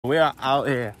We are out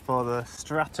here for the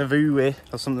Stavrovouni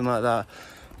or something like that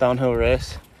downhill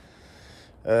race.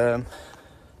 The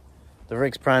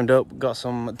rig's primed up, got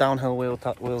some downhill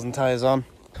wheels and tyres on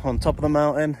top of the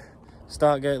mountain,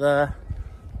 start gate there,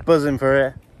 buzzing for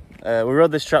it. We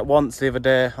rode this track once the other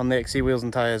day on the XC wheels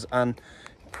and tyres and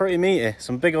pretty meaty,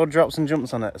 some big old drops and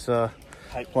jumps on it, so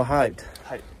we're hyped.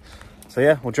 So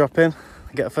yeah, we'll drop in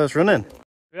and get a first run in.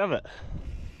 We have it.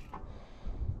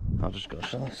 I'll just go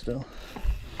show still.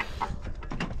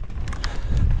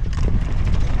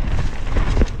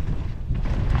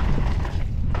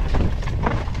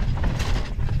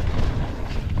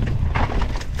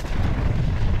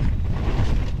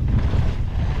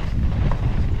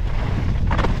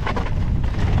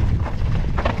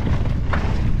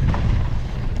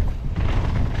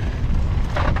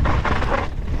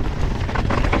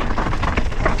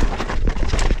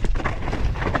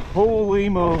 Holy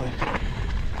moly.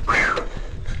 Whew.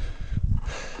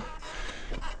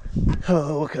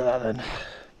 Oh, look at that then.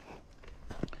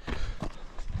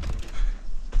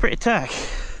 Pretty tack.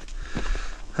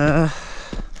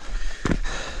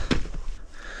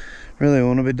 Really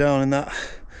want to be down in that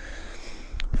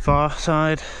far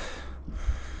side.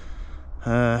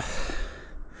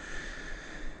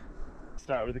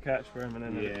 Start with the catch berm and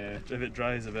then if it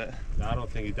dries a bit. No, I don't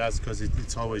think it does because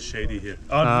it's always shady here.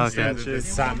 Oh, okay. Yeah, the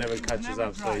sun never catches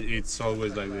up, so it's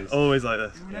always like this. Always like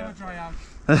this. It will never dry out.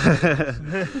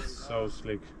 It's so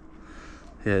slick.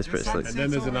 Yeah, it's pretty slick. And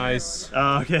then there's a nice,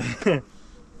 Oh, okay.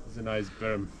 there's a nice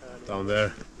berm down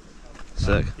there.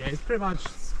 Sick. Yeah, it's pretty much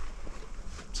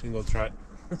single track,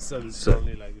 so it's Sick.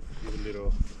 only like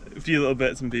a A few little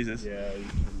bits and pieces. yeah. You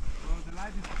can, Oh, the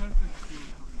light is perfect.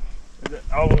 Is it?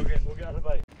 Oh, we'll get on the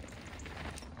bike.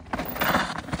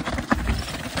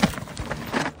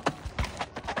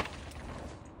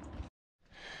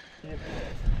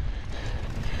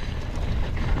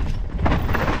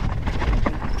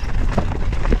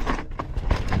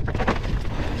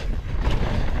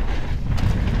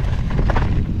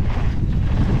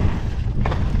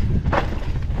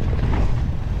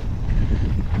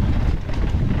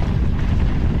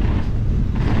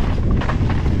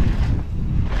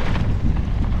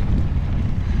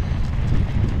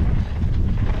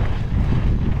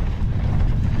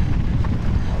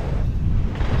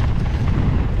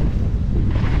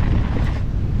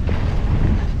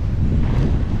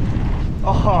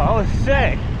 Oh, that was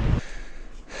sick.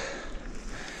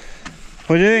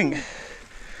 What do you think?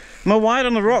 My wide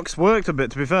on the rocks worked a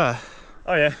bit, to be fair.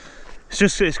 Oh yeah.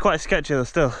 It's quite sketchy though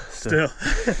still.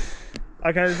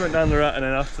 I kind of just went down the rut and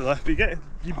then off to the left, but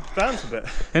you bounce a bit.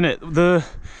 Innit? The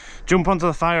jump onto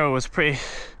the fire was pretty...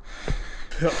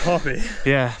 Hoppy.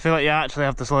 Yeah, I feel like you actually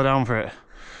have to slow down for it.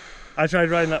 I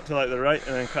tried riding up to like the right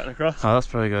and then cutting across. Oh, that's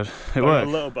pretty good. It Got worked. a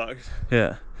little bugged.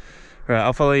 Yeah. Right,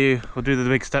 I'll follow you. We'll do the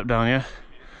big step down, yeah?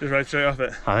 Just ride straight off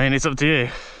it. I mean, it's up to you.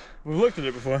 We've looked at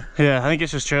it before. Yeah, I think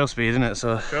it's just trail speed, isn't it?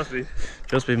 So, Trust me.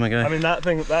 trail speed, my guy. I mean that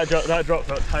drop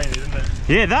felt tiny, didn't it?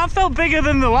 Yeah, that felt bigger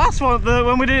than the last one,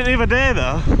 when we did it the other day,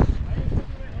 though.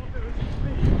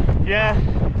 Yeah.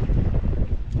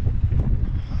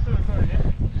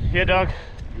 Yeah, dog.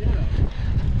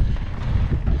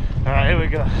 Alright, here we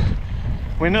go.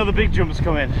 We know the big jump's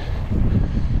coming.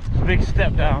 Big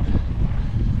step down.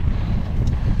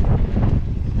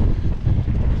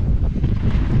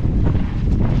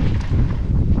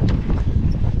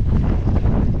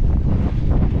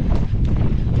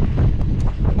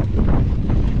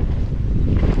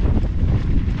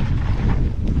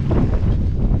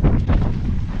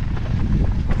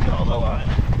 Got the line.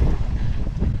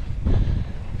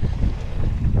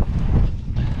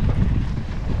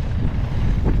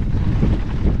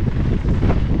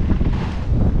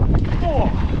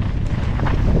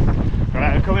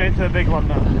 Right, we're coming into the big one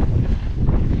now.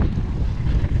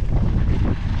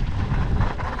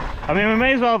 I mean, we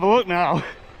may as well have a look now.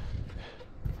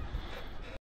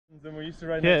 Than we're used to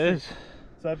riding. Yeah, it is.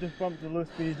 So I've just bumped the low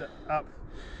speed up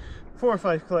 4 or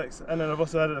 5 clicks, and then I've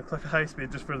also added a click of high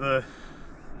speed just for the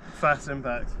fast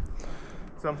impact.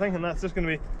 So I'm thinking that's just going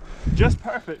to be just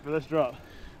perfect for this drop.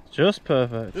 Just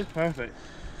perfect. Just perfect.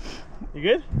 You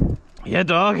good? Yeah,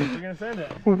 dog. We're going to send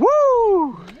it. Woo!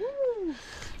 Woo!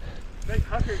 Big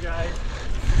hucker guy.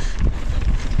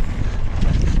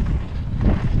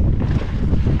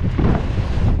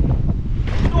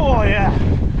 Oh yeah,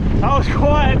 that was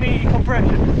quite a meaty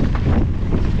compression.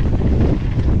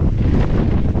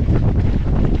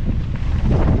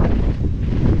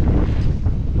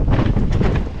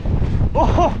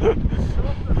 Oh!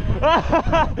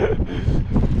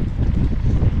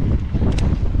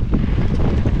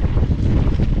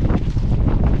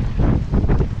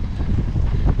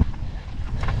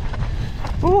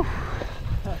 Woo.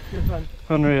 That's good fun.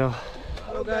 Unreal.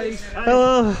 Hello guys.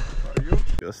 Hello.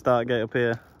 Got a start gate up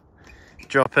here.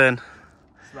 Drop in.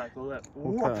 Smack the lip.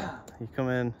 Okay. You come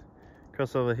in,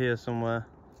 cross over here somewhere.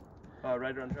 Oh,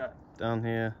 right on track. Down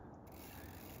here.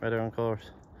 Right on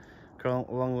course. Crawl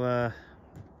along there.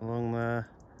 Along there.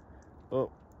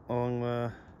 Up. Along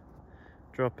there.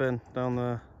 Drop in. Down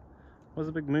there. Where's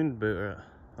the big moon booter at?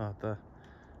 Oh, there.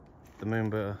 The moon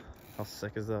booter. How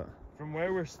sick is that? From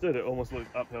where we're stood, it almost looks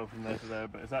uphill from there to there,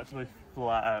 but it's actually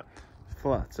flat out.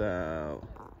 Flat out.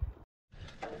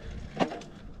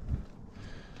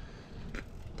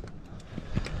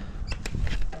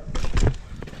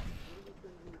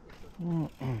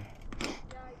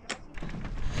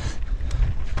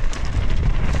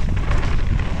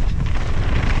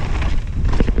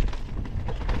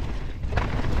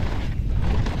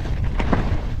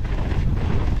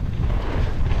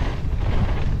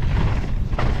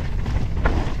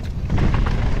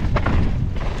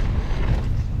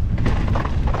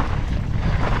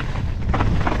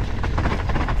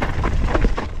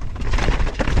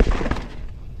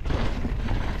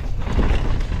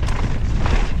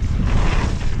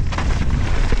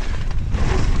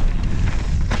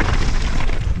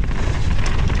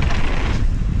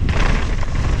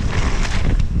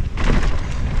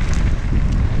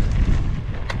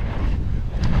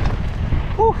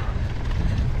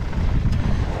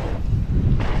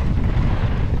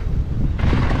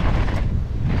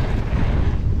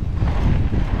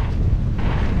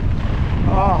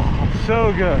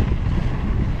 So good.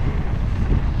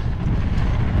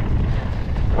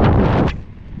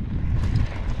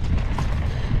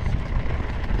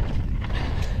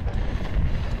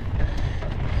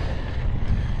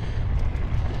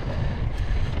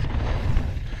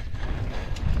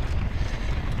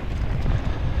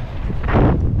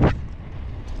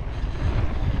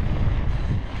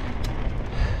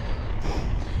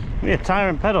 Be a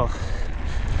tyrant pedal.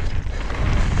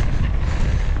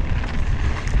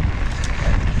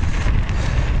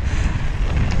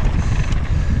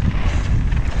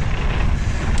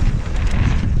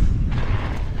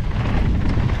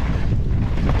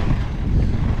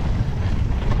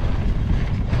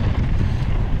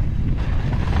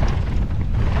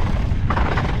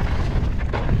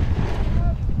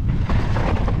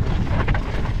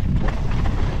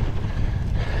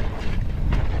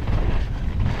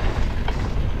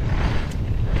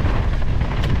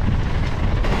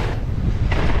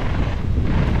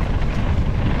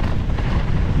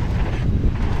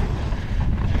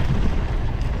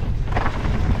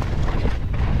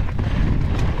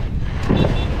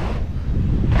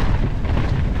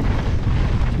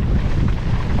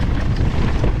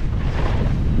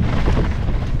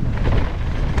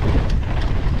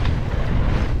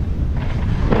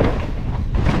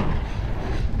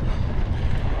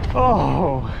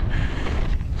 Oh!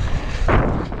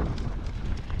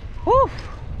 Woo!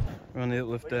 We're on the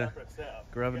uplift there.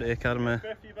 Gravity Academy.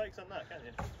 Spare a few bikes on that, can't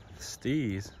you?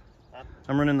 Steez.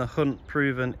 I'm running the Hunt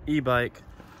Proven e-bike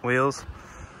wheels.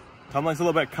 Tom likes a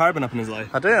little bit of carbon up in his life.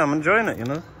 I do, I'm enjoying it, you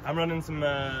know. I'm running some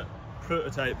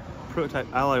prototype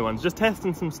alloy ones, just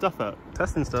testing some stuff out.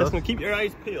 Testing stuff. Just gonna keep your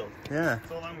eyes peeled. Yeah.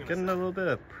 That's all I'm gonna Getting say. a little bit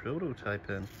of prototype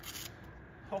in.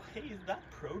 Oh hey, is that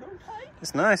prototype?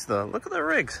 It's nice though. Look at the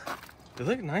rigs. They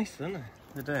look nice, don't they?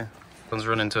 They do. One's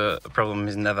run into a problem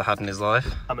he's never had in his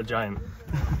life. I'm a giant.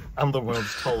 I'm the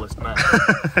world's tallest man.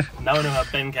 Now I know how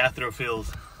Ben Cathro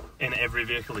feels in every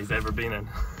vehicle he's ever been in.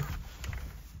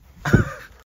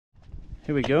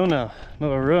 Here we go now.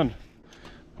 Another run.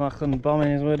 Lachlan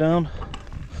bombing his way down.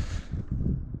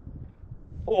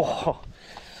 Oh,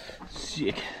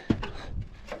 sick.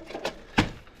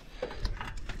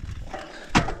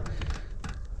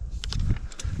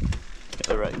 Get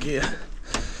the right gear.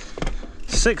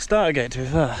 6 starter gate to be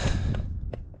fair.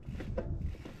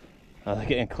 Oh, they're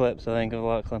getting clips, I think, of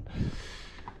Lachlan.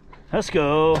 Let's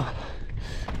go.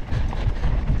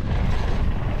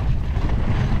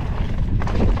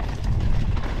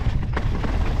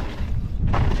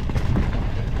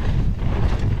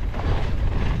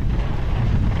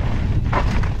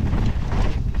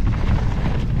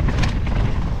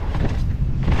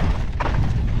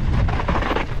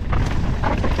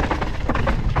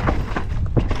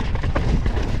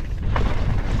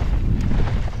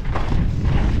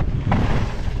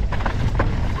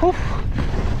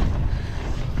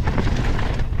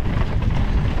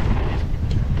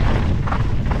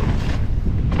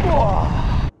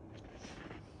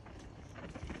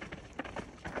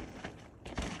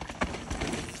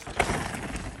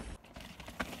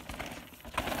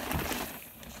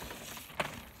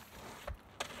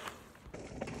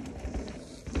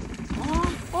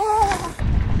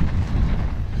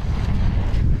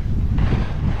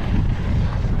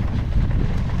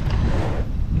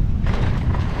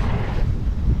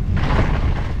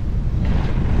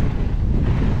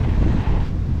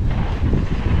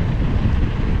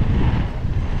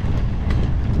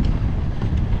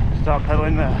 Start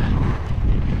pedaling there.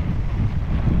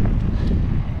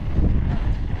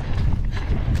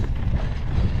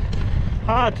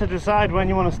 Hard to decide when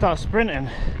you want to start sprinting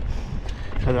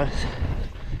for this,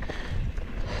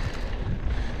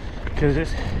 because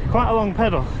it's quite a long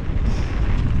pedal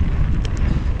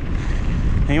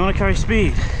and you want to carry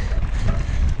speed.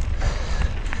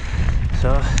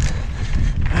 So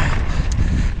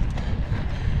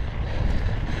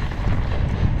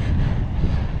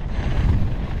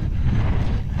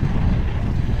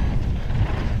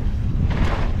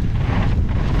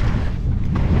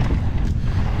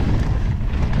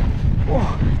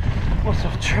what's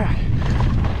off track?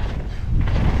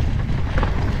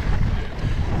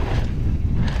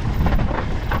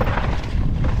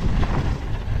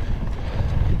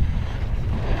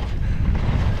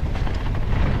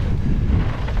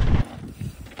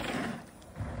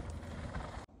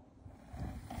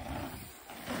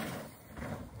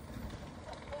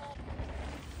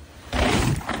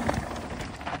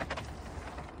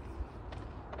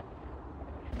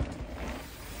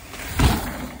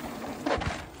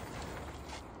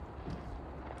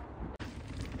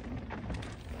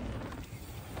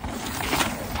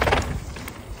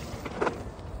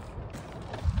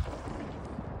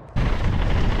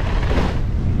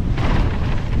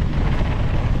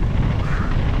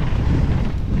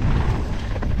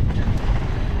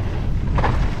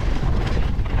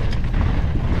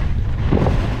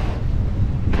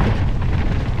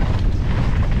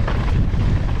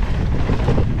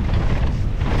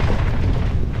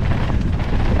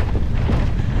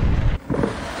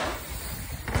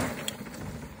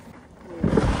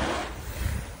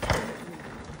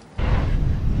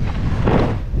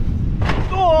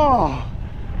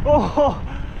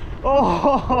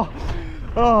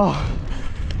 Oh,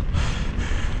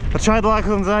 I tried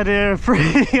Lachlan's idea of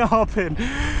pre-hopping.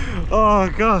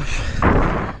 Oh gosh,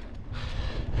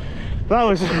 that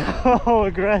was so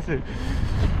aggressive.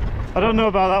 I don't know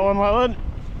about that one, Lachlan.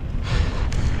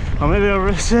 Or maybe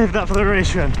I'll save that for the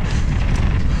race run.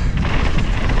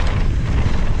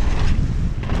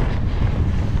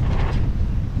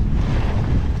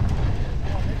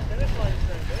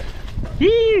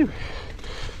 Yee!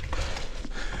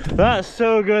 That's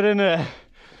so good, isn't it?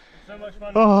 So much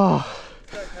fun. Oh,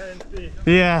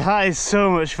 yeah, that is so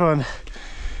much fun.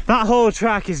 That whole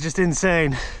track is just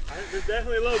insane. There's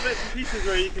definitely little bits and pieces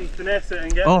where you can finesse it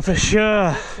and get Oh, for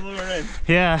sure. slower in.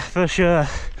 Yeah, for sure.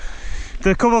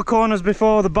 The couple of corners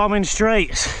before the bombing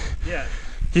straights, Yeah.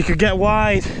 you could get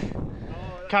wide,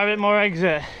 carry a bit more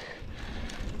exit.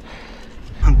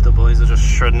 The boys are just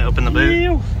shredding it up in the boot.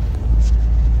 Ew.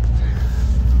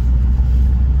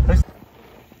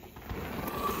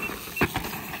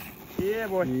 Yeah,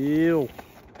 boy. Ew.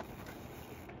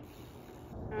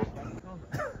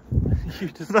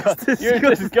 You're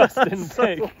a disgusting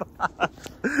pig.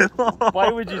 Why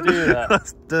would you do that?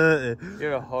 That's dirty.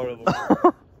 You're a horrible.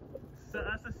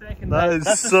 That's the second That time. is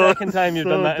That's the so- second time you've so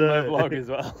done that in my dirty. vlog as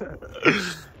well.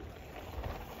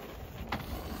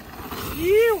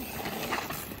 Ew.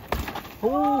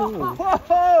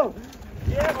 Whoa!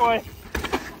 Yeah, boy.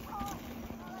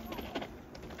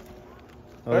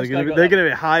 Oh, they're gonna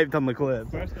be hyped on the clip.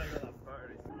 First I got that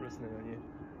battery listening on you.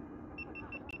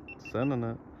 Sending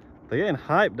it. They're getting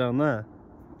hyped down there.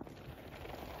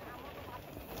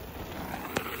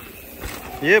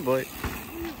 Yeah, boy.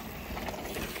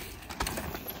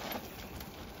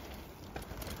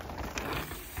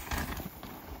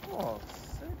 Oh,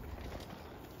 sick.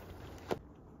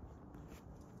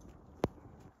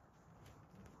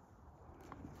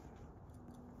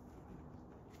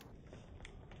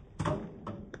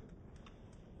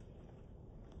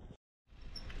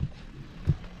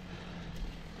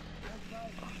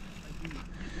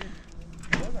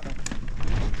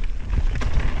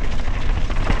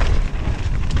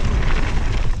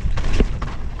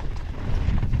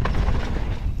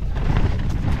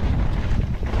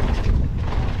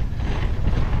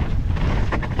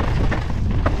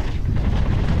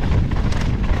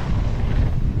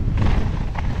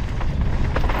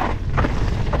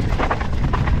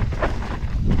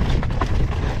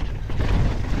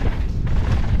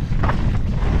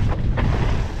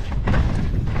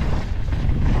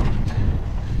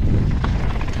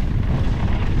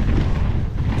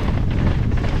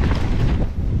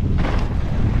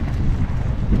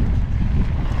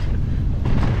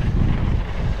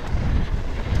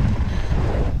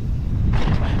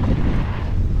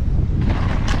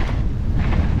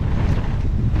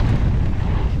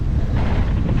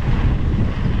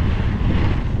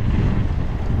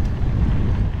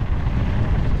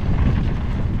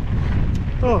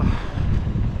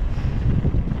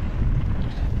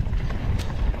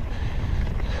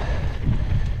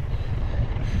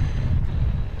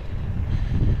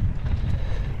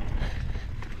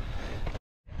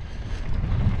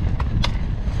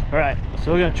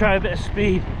 So we're going to try a bit of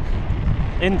speed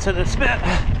into the spit.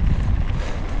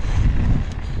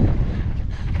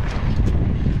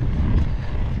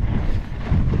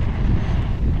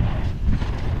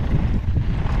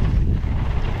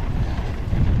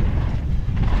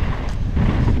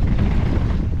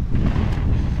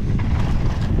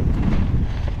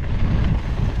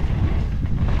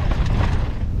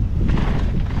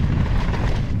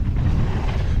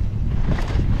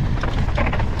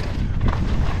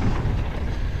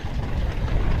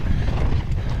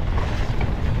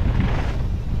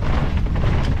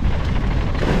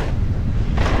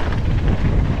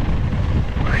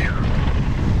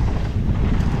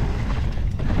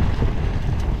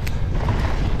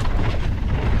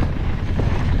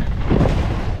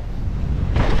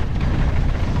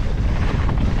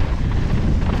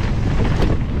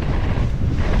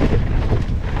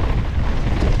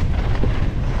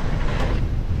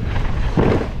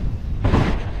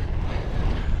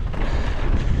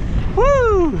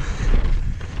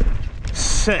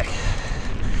 Sick.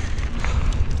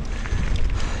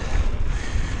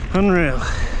 Unreal.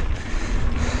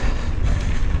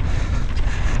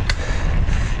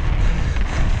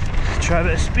 Try a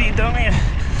bit of speed, don't you?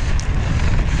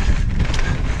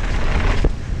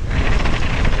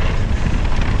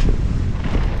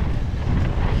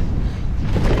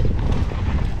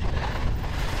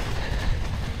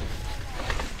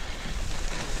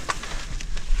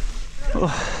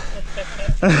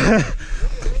 Oh.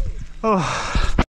 Oh.